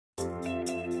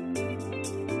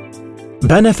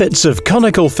Benefits of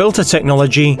conical filter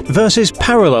technology versus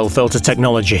parallel filter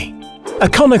technology. A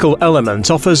conical element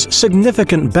offers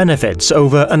significant benefits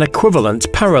over an equivalent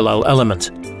parallel element.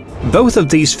 Both of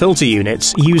these filter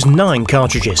units use 9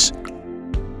 cartridges.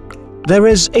 There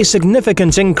is a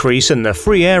significant increase in the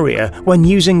free area when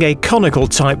using a conical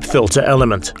type filter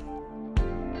element.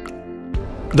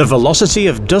 The velocity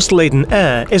of dust-laden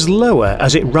air is lower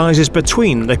as it rises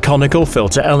between the conical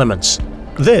filter elements.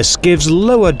 This gives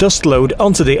lower dust load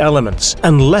onto the elements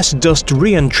and less dust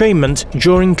re-entrainment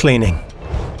during cleaning.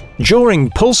 During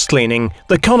pulse cleaning,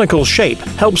 the conical shape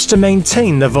helps to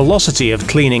maintain the velocity of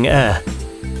cleaning air,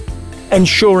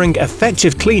 ensuring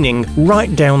effective cleaning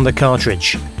right down the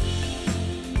cartridge.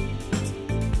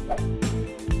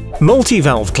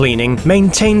 Multi-valve cleaning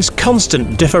maintains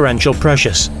constant differential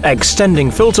pressures,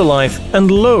 extending filter life and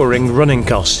lowering running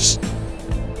costs.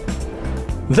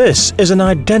 This is an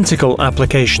identical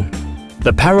application.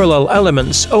 The parallel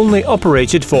elements only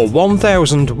operated for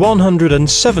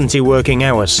 1,170 working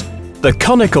hours. The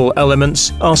conical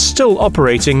elements are still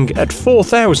operating at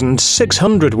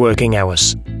 4,600 working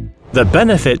hours. The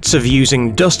benefits of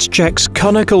using Dustcheck's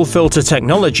conical filter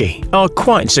technology are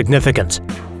quite significant.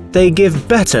 They give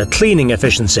better cleaning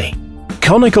efficiency.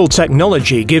 Conical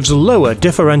technology gives lower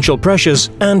differential pressures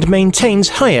and maintains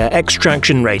higher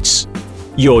extraction rates.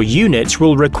 Your unit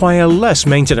will require less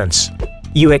maintenance.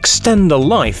 You extend the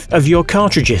life of your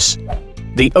cartridges.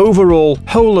 The overall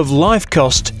whole-of-life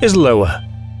cost is lower.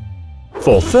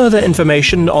 For further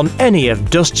information on any of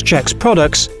Dustcheck's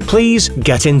products, please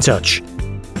get in touch.